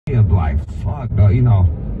up like, fuck, you know,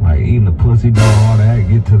 like eating the pussy, doing all that,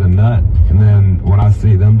 get to the nut. And then when I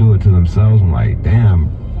see them do it to themselves, I'm like,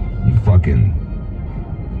 damn,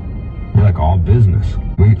 you're like all business.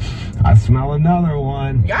 I smell another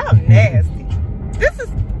one. Y'all nasty. This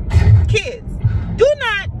is kids. Do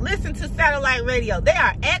not listen to satellite radio. They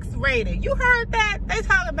are X-rated. You heard that? They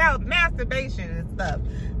talk about masturbation and stuff.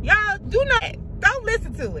 Y'all don't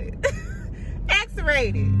listen to it.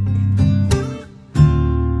 X-rated.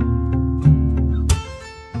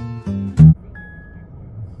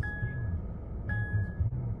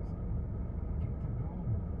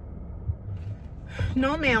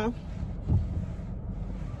 No, ma'am.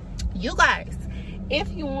 You guys, if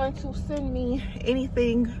you want to send me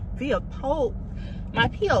anything via my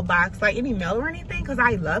P.O. box, like any mail or anything, because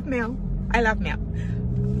I love mail. I'll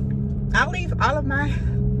leave all of my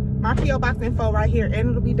P.O. box info right here, and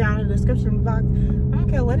it'll be down in the description box. I don't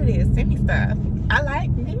care what it is. Send me stuff. I like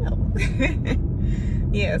mail.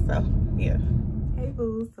 Yeah, so yeah. Hey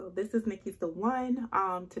boo, so this is Nikki's the One.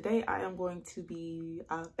 Today I am going to be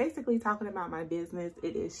basically talking about my business.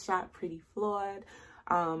 It is Shop Pretty Flawed.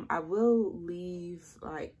 I will leave,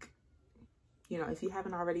 like, you know, if you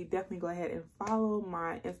haven't already, definitely go ahead and follow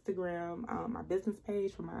my Instagram, my business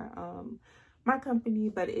page for my company,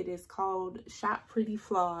 but it is called Shop Pretty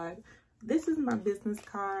Flawed. This is my business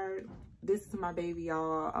card. This is my baby,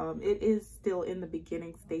 y'all. It is still in the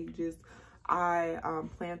beginning stages. I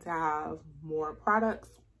plan to have more products.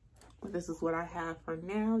 This is what I have for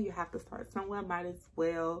now. You have to start somewhere, might as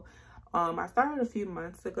well. I started a few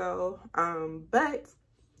months ago, but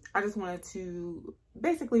I just wanted to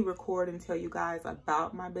basically record and tell you guys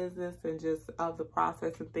about my business and just of the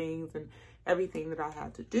process and things and everything that I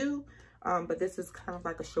had to do. But this is kind of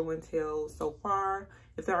like a show and tell so far.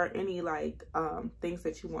 If there are any like things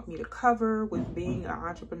that you want me to cover with being an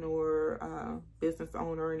entrepreneur, business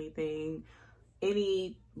owner, or anything,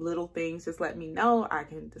 any little things, just let me know. I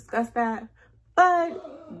can discuss that.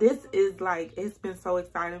 But this is like, it's been so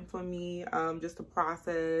exciting for me, just to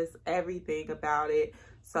process everything about it.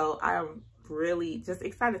 So I am really just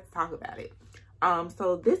excited to talk about it.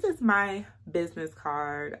 So this is my business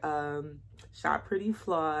card, Shop Pretty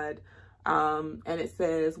Flawed. And it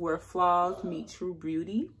says where flaws meet true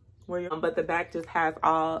beauty. But the back just has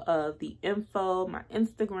all of the info, my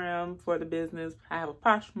Instagram for the business. I have a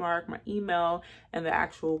Poshmark, my email, and the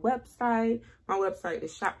actual website. My website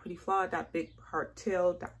is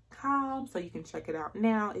shopprettyflawed.bigcartel.com, so you can check it out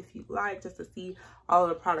now if you like, just to see all of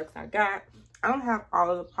the products I got. I don't have all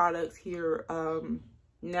of the products here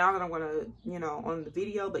now that I'm gonna, you know, on the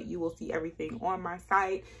video, but you will see everything on my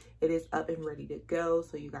site. It is up and ready to go,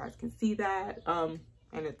 so you guys can see that, and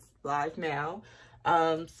it's live now.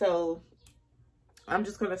 So I'm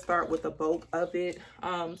just gonna start with the bulk of it.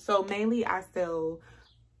 So mainly I sell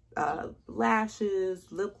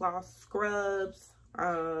lashes, lip gloss, scrubs,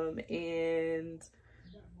 and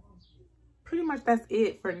pretty much that's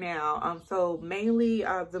it for now. So mainly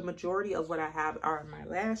the majority of what I have are my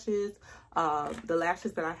lashes. The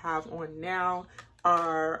lashes that I have on now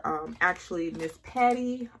are actually Miss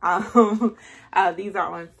Patty. These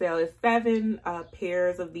are on sale. It's 7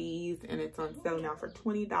 pairs of these, and it's on sale now for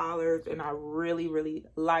 $20, and I really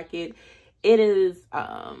like it. It is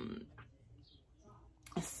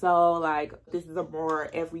so like, this is a more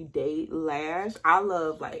everyday lash. I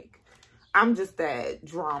love, like, I'm just that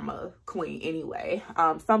drama queen anyway.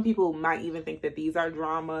 Some people might even think that these are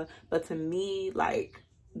drama, but to me, like,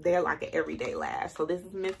 they're like an everyday lash. So this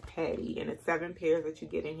is Miss Patty, and it's 7 pairs that you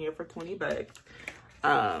get in here for 20 bucks.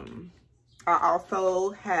 I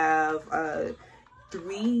also have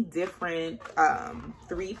 3 different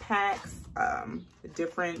 3-packs,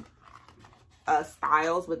 different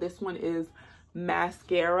styles, but this one is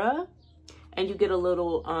mascara, and you get a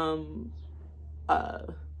little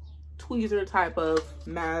tweezer type of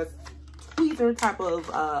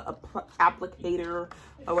applicator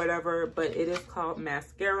or whatever, but it is called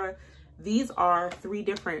mascara. These are 3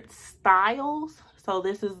 different styles. So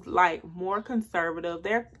this is like more conservative.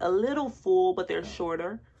 They're a little full, but they're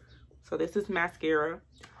shorter. So this is mascara.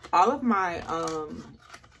 All of my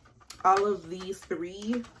all of these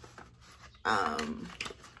 3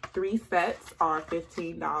 sets are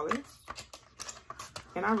 $15.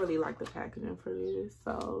 And I really like the packaging for this.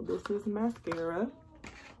 So this is mascara.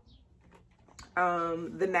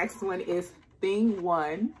 The next one is Thing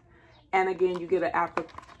 1. And again, you get an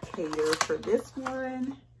applicator for this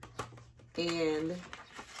one. And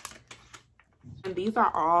these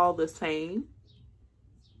are all the same.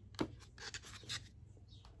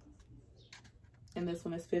 And this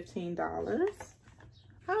one is $15.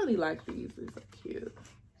 I really like these. These are cute.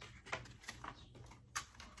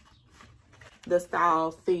 the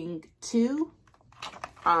style Thing 2.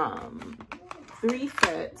 3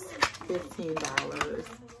 sets, $15.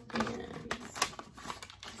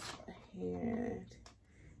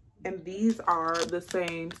 And these are the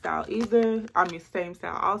same style same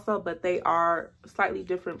style also, but they are slightly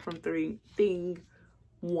different from Thing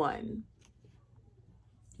 1.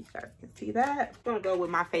 You guys can see that. I'm gonna go with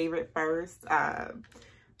my favorite first.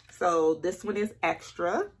 So this one is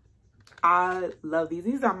Extra. I love these.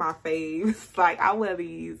 These are my faves. Like, I wear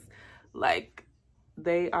these, like,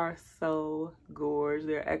 they are so gorgeous.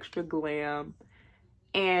 They're extra glam.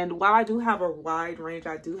 And while I do have a wide range,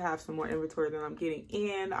 I do have some more inventory that I'm getting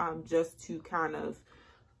in, just to kind of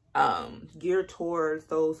gear towards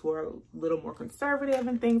those who are a little more conservative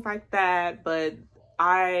and things like that. But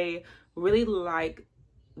I really like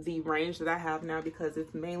the range that I have now because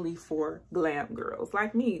it's mainly for glam girls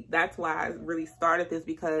like me. That's why I really started this,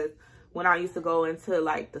 because when I used to go into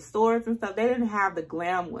like the stores and stuff, they didn't have the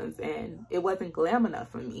glam ones and it wasn't glam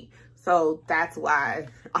enough for me. So that's why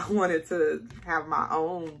I wanted to have my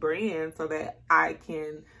own brand so that I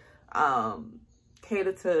can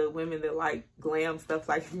cater to women that like glam stuff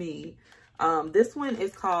like me. This one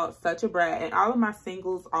is called Such a Brat, and all of my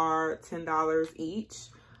singles are $10 each.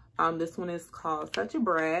 This one is called Such a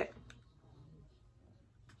Brat.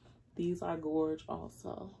 These are gorge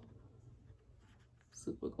also.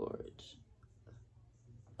 Super gorge.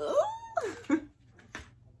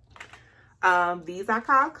 These are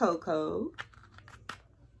called Coco.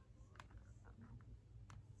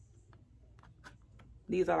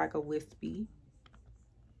 These are like a wispy.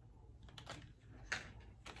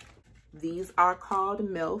 These are called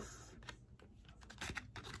MILF.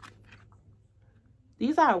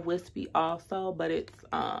 These are wispy also, but it's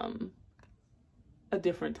a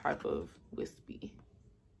different type of wispy.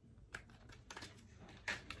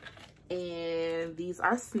 And these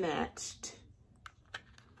are Snatched.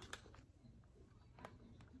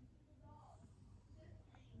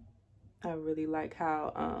 I really like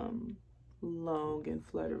how long and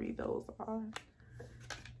fluttery those are.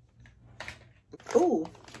 Ooh,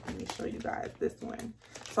 let me show you guys this one.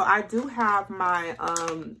 So I do have my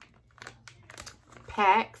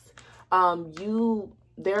packs.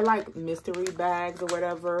 They're like mystery bags or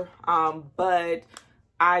whatever. But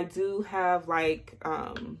I do have like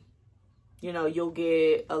you know, you'll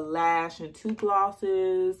get a lash and 2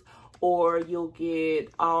 glosses, or you'll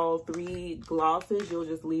get all 3 glosses. You'll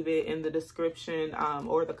just leave it in the description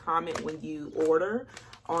or the comment when you order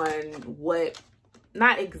on what,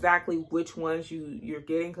 not exactly which ones you're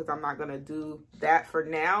getting, because I'm not gonna do that for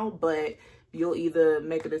now, but you'll either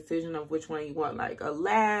make a decision of which one you want, like a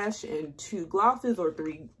lash and 2 glosses or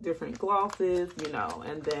 3 different glosses, you know,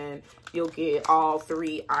 and then you'll get all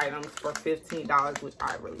 3 items for $15, which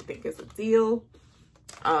I really think is a deal.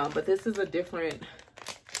 But this is a different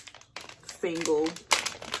single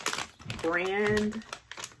brand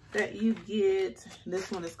that you get.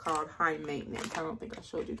 This one is called High Maintenance. I don't think I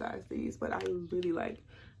showed you guys these, but I really like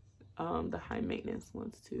the high maintenance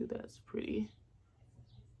ones too. That's pretty.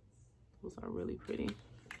 Those are really pretty.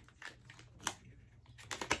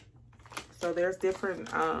 So there's different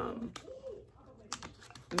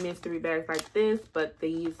mystery bags like this, but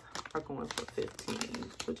these are going for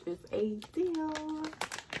 $15, which is a deal.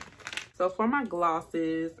 So for my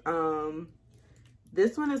glosses,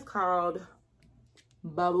 this one is called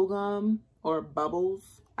Bubblegum or Bubbles.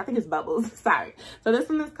 I think it's Bubbles. Sorry. So this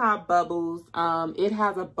one is called Bubbles. It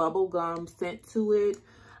has a bubblegum scent to it.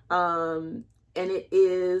 And it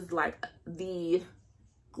is like the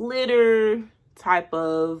glitter type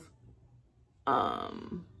of,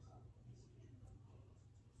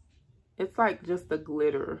 it's like just the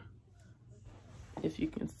glitter, if you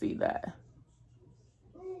can see that.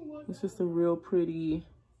 It's just a real pretty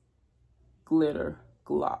glitter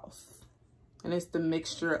gloss. And it's the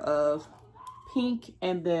mixture of pink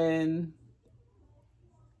and then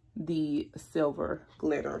the silver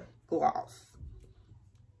glitter gloss.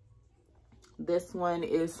 This one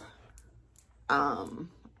is, I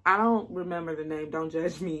don't remember the name, don't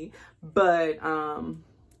judge me, but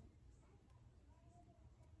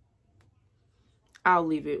I'll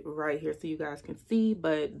leave it right here so you guys can see.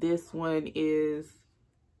 But this one is,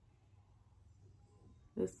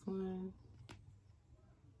 this one.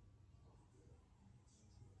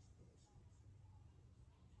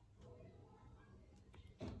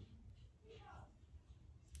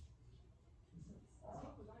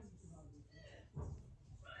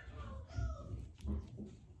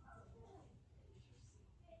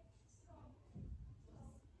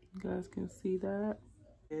 You guys can see that.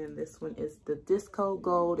 And this one is the Disco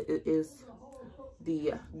Gold. It is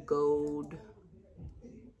the gold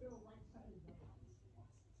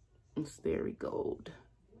It's very gold.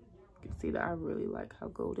 You can see that I really like how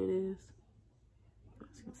gold it is. You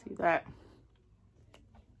can see that.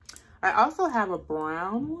 I also have a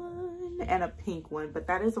brown one and a pink one, but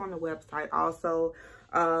that is on the website also.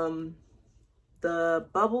 The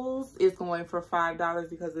bubbles is going for $5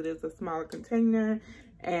 because it is a smaller container,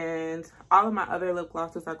 and all of my other lip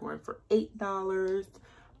glosses are going for $8.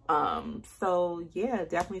 So yeah,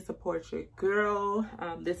 definitely support your girl.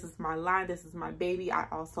 This is my line, this is my baby. I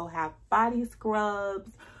also have body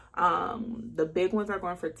scrubs. The big ones are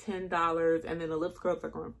going for $10, and then the lip scrubs are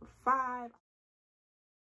going for $5.